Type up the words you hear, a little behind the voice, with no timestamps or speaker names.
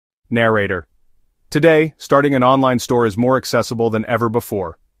Narrator. Today, starting an online store is more accessible than ever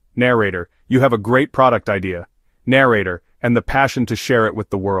before. Narrator. You have a great product idea. Narrator. And the passion to share it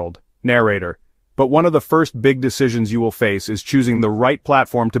with the world. Narrator. But one of the first big decisions you will face is choosing the right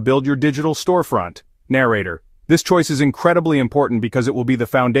platform to build your digital storefront. Narrator. This choice is incredibly important because it will be the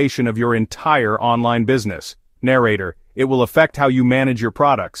foundation of your entire online business. Narrator. It will affect how you manage your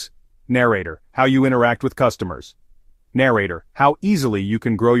products. Narrator. How you interact with customers. Narrator. How easily you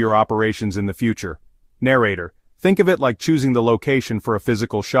can grow your operations in the future. Narrator. Think of it like choosing the location for a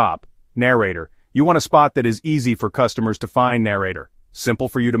physical shop. Narrator. You want a spot that is easy for customers to find. Narrator. Simple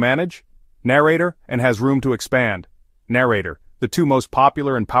for you to manage? Narrator. And has room to expand. Narrator. The two most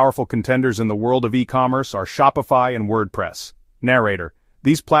popular and powerful contenders in the world of e-commerce are Shopify and WordPress. Narrator.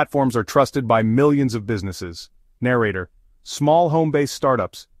 These platforms are trusted by millions of businesses. Narrator. Small home-based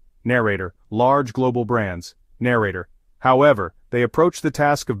startups. Narrator. Large global brands. Narrator. However, they approach the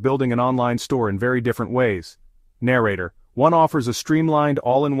task of building an online store in very different ways. Narrator. One offers a streamlined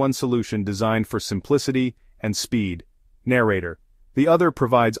all-in-one solution designed for simplicity and speed. Narrator. The other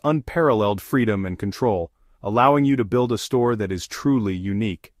provides unparalleled freedom and control, allowing you to build a store that is truly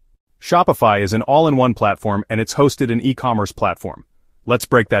unique. Shopify is an all-in-one platform and it's hosted an e-commerce platform. Let's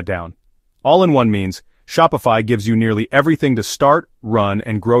break that down. All-in-one means Shopify gives you nearly everything to start, run,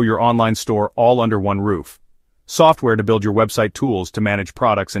 and grow your online store all under one roof. Software to build your website, tools to manage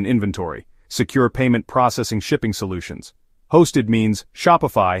products and inventory, secure payment processing, shipping solutions. Hosted means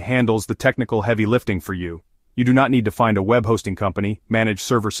Shopify handles the technical heavy lifting for you. You do not need to find a web hosting company, manage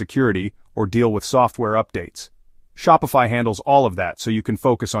server security, or deal with software updates. Shopify handles all of that so you can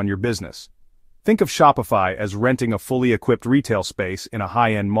focus on your business. Think of Shopify as renting a fully equipped retail space in a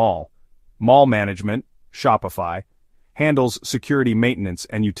high-end mall. Mall management, Shopify, handles security, maintenance,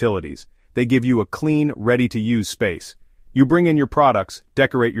 and utilities. They give you a clean, ready-to-use space. You bring in your products,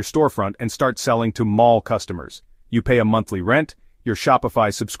 decorate your storefront, and start selling to mall customers. You pay a monthly rent, your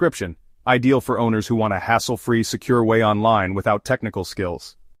Shopify subscription, ideal for owners who want a hassle-free, secure way online without technical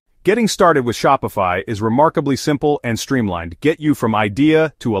skills. Getting started with Shopify is remarkably simple and streamlined. Get you from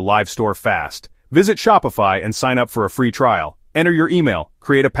idea to a live store fast. Visit Shopify and sign up for a free trial. Enter your email,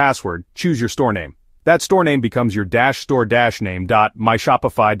 create a password, choose your store name. That store name becomes your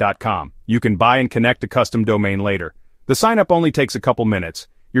store-name.myshopify.com. You can buy and connect a custom domain later. The sign-up only takes a couple minutes.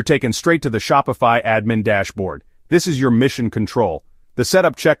 You're taken straight to the Shopify admin dashboard. This is your mission control. The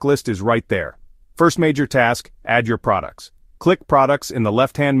setup checklist is right there. First major task, add your products. Click Products in the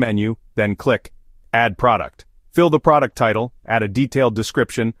left-hand menu, then click Add Product. Fill the product title, add a detailed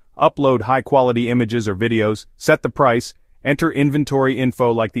description, upload high-quality images or videos, set the price, enter inventory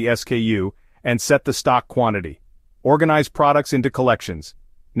info like the SKU, and set the stock quantity. Organize products into collections.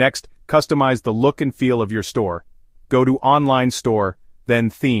 Next, customize the look and feel of your store. Go to Online Store,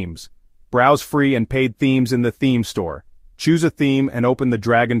 then Themes. Browse free and paid themes in the theme store. Choose a theme and open the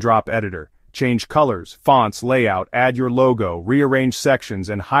drag-and-drop editor. Change colors, fonts, layout, add your logo, rearrange sections,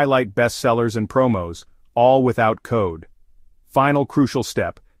 and highlight bestsellers and promos, all without code. Final crucial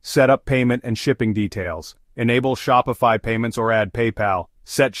step, set up payment and shipping details. Enable Shopify payments or add PayPal.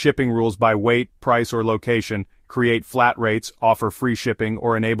 Set shipping rules by weight, price, or location. Create flat rates, offer free shipping,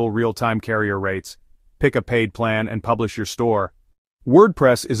 or enable real-time carrier rates. Pick a paid plan and publish your store.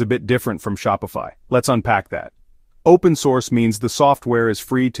 WordPress is a bit different from Shopify. Let's unpack that. Open source means the software is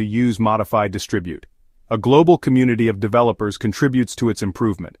free to use, modify, distribute. A global community of developers contributes to its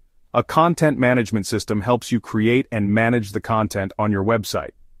improvement. A content management system helps you create and manage the content on your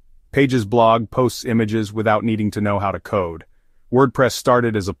website. Pages, blog, posts, images without needing to know how to code. WordPress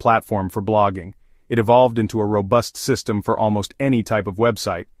started as a platform for blogging. It evolved into a robust system for almost any type of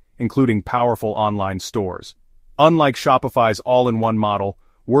website, including powerful online stores. Unlike Shopify's all-in-one model,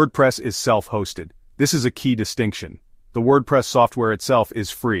 WordPress is self-hosted. This is a key distinction. The WordPress software itself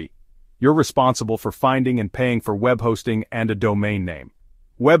is free. You're responsible for finding and paying for web hosting and a domain name.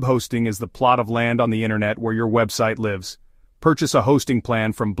 Web hosting is the plot of land on the internet where your website lives. Purchase a hosting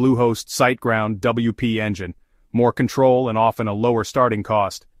plan from Bluehost, SiteGround, WP Engine. More control and often a lower starting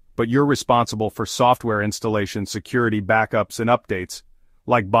cost, but you're responsible for software installation, security, backups, and updates,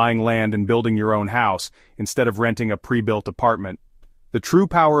 like buying land and building your own house instead of renting a pre-built apartment. The true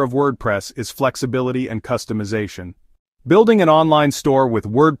power of WordPress is flexibility and customization. Building an online store with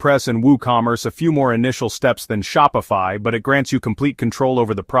WordPress and WooCommerce a few more initial steps than Shopify, but it grants you complete control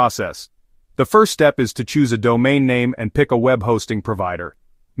over the process. The first step is to choose a domain name and pick a web hosting provider.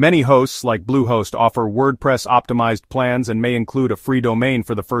 Many hosts like Bluehost offer WordPress-optimized plans and may include a free domain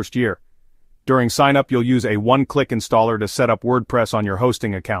for the first year. During sign-up, you'll use a one-click installer to set up WordPress on your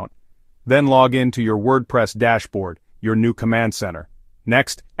hosting account. Then log in to your WordPress dashboard, your new command center.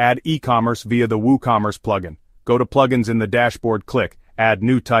 Next, add eCommerce via the WooCommerce plugin. Go to Plugins in the dashboard, click Add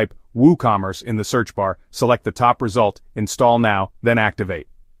New Type, WooCommerce in the search bar, select the top result, install now, then activate.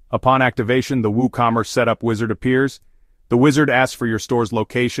 Upon activation, the WooCommerce setup wizard appears. The wizard asks for your store's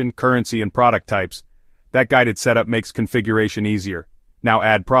location, currency, and product types. That guided setup makes configuration easier. Now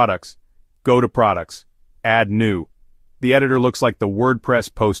add products. Go to Products. Add New. The editor looks like the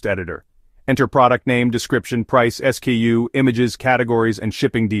WordPress post editor. Enter product name, description, price, SKU, images, categories, and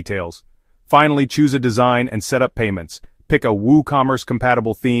shipping details. Finally, choose a design and set up payments. Pick a WooCommerce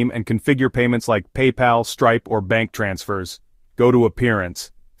compatible theme and configure payments like PayPal, Stripe, or bank transfers. Go to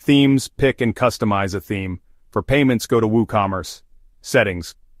Appearance. Themes, pick and customize a theme. For payments, go to WooCommerce.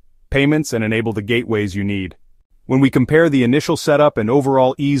 Settings. Payments, and enable the gateways you need. When we compare the initial setup and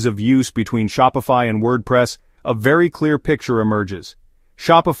overall ease of use between Shopify and WordPress, a very clear picture emerges.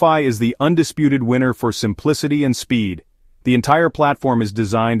 Shopify is the undisputed winner for simplicity and speed. The entire platform is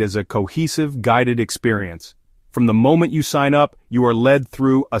designed as a cohesive, guided experience. From the moment you sign up, you are led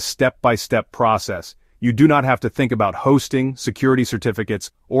through a step-by-step process. You do not have to think about hosting, security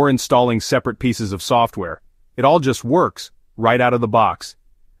certificates, or installing separate pieces of software. It all just works, right out of the box.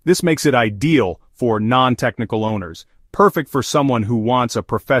 This makes it ideal for non-technical owners, perfect for someone who wants a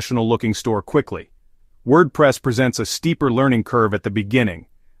professional-looking store quickly. WordPress presents a steeper learning curve at the beginning.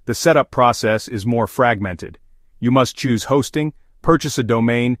 The setup process is more fragmented. You must choose hosting, purchase a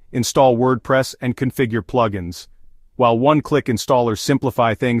domain, install WordPress, and configure plugins. While one-click installers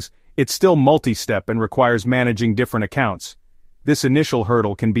simplify things, it's still multi-step and requires managing different accounts. This initial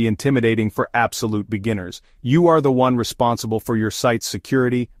hurdle can be intimidating for absolute beginners. You are the one responsible for your site's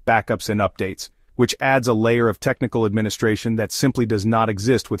security, backups, and updates, which adds a layer of technical administration that simply does not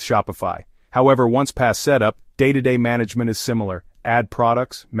exist with Shopify. However, once past setup, day-to-day management is similar. Add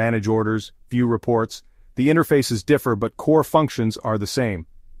products, manage orders, view reports. The interfaces differ, but core functions are the same.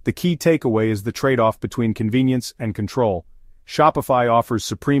 The key takeaway is the trade-off between convenience and control. Shopify offers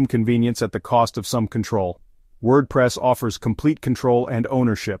supreme convenience at the cost of some control. WordPress offers complete control and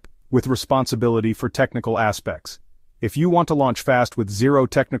ownership, with responsibility for technical aspects. If you want to launch fast with zero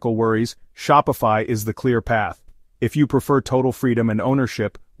technical worries, Shopify is the clear path. If you prefer total freedom and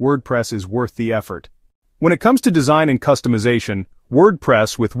ownership, WordPress is worth the effort. When it comes to design and customization,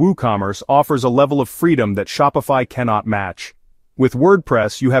 WordPress with WooCommerce offers a level of freedom that Shopify cannot match. With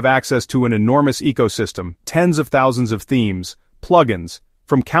WordPress, you have access to an enormous ecosystem, tens of thousands of themes, plugins,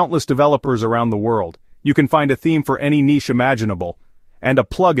 from countless developers around the world. You can find a theme for any niche imaginable, and a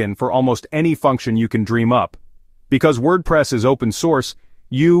plugin for almost any function you can dream up. Because WordPress is open source,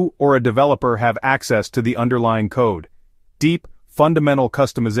 you or a developer have access to the underlying code. Deep, fundamental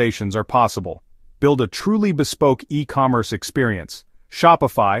customizations are possible. Build a truly bespoke e-commerce experience.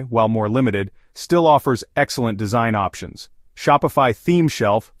 Shopify, while more limited, still offers excellent design options. Shopify Theme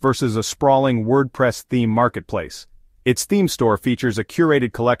Shelf versus a sprawling WordPress theme marketplace. Its theme store features a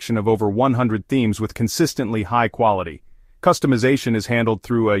curated collection of over 100 themes with consistently high quality. Customization is handled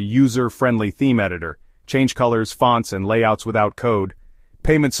through a user-friendly theme editor. Change colors, fonts, and layouts without code.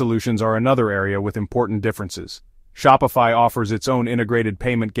 Payment solutions are another area with important differences. Shopify offers its own integrated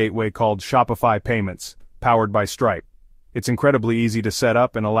payment gateway called Shopify Payments, powered by Stripe. It's incredibly easy to set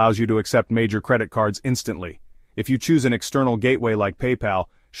up and allows you to accept major credit cards instantly. If you choose an external gateway like PayPal,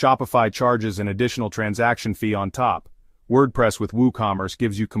 Shopify charges an additional transaction fee on top. WordPress with WooCommerce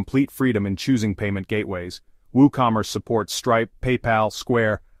gives you complete freedom in choosing payment gateways. WooCommerce supports Stripe, PayPal,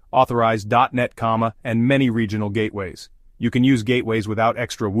 Square, authorized .NET, and many regional gateways. You can use gateways without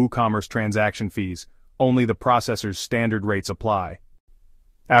extra WooCommerce transaction fees. Only the processor's standard rates apply.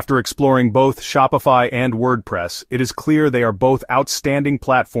 After exploring both Shopify and WordPress, it is clear they are both outstanding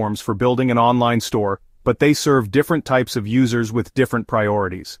platforms for building an online store, but they serve different types of users with different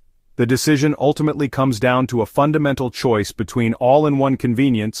priorities. The decision ultimately comes down to a fundamental choice between all-in-one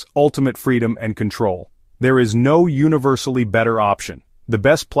convenience, ultimate freedom, and control. There is no universally better option. The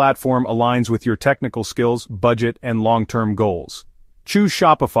best platform aligns with your technical skills, budget, and long-term goals. Choose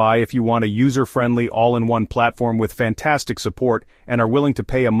Shopify if you want a user-friendly all-in-one platform with fantastic support and are willing to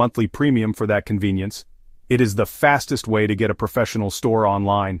pay a monthly premium for that convenience. It is the fastest way to get a professional store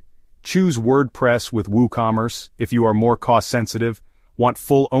online. Choose WordPress with WooCommerce if you are more cost-sensitive, want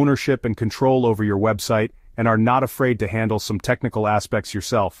full ownership and control over your website, and are not afraid to handle some technical aspects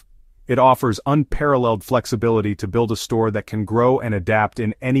yourself. It offers unparalleled flexibility to build a store that can grow and adapt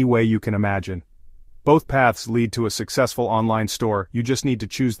in any way you can imagine. Both paths lead to a successful online store. You just need to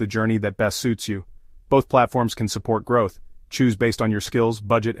choose the journey that best suits you. Both platforms can support growth. Choose based on your skills,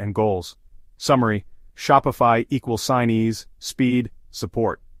 budget, and goals. Summary: Shopify equals ease, speed,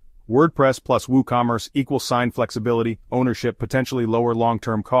 support. WordPress plus WooCommerce equals flexibility, ownership, potentially lower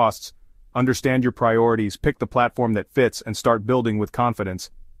long-term costs. Understand your priorities, pick the platform that fits, and start building with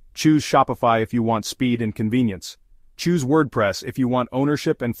confidence. Choose Shopify if you want speed and convenience. Choose WordPress if you want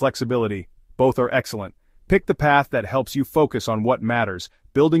ownership and flexibility. Both are excellent. Pick the path that helps you focus on what matters,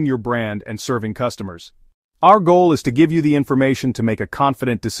 building your brand and serving customers. Our goal is to give you the information to make a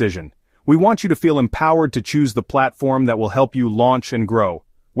confident decision. We want you to feel empowered to choose the platform that will help you launch and grow.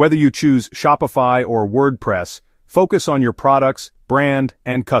 Whether you choose Shopify or WordPress, focus on your products, brand,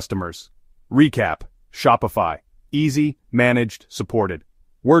 and customers. Recap: Shopify. Easy, managed, supported.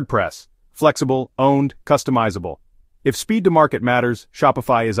 WordPress. Flexible, owned, customizable. If speed to market matters,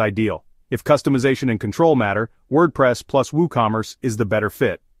 Shopify is ideal. If customization and control matter, WordPress plus WooCommerce is the better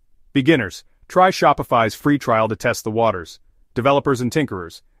fit. Beginners, try Shopify's free trial to test the waters. Developers and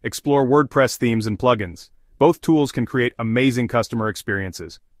tinkerers, explore WordPress themes and plugins. Both tools can create amazing customer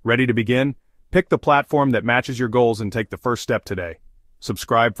experiences. Ready to begin? Pick the platform that matches your goals and take the first step today.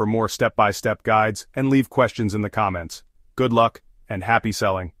 Subscribe for more step-by-step guides and leave questions in the comments. Good luck and happy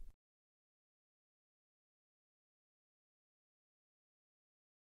selling.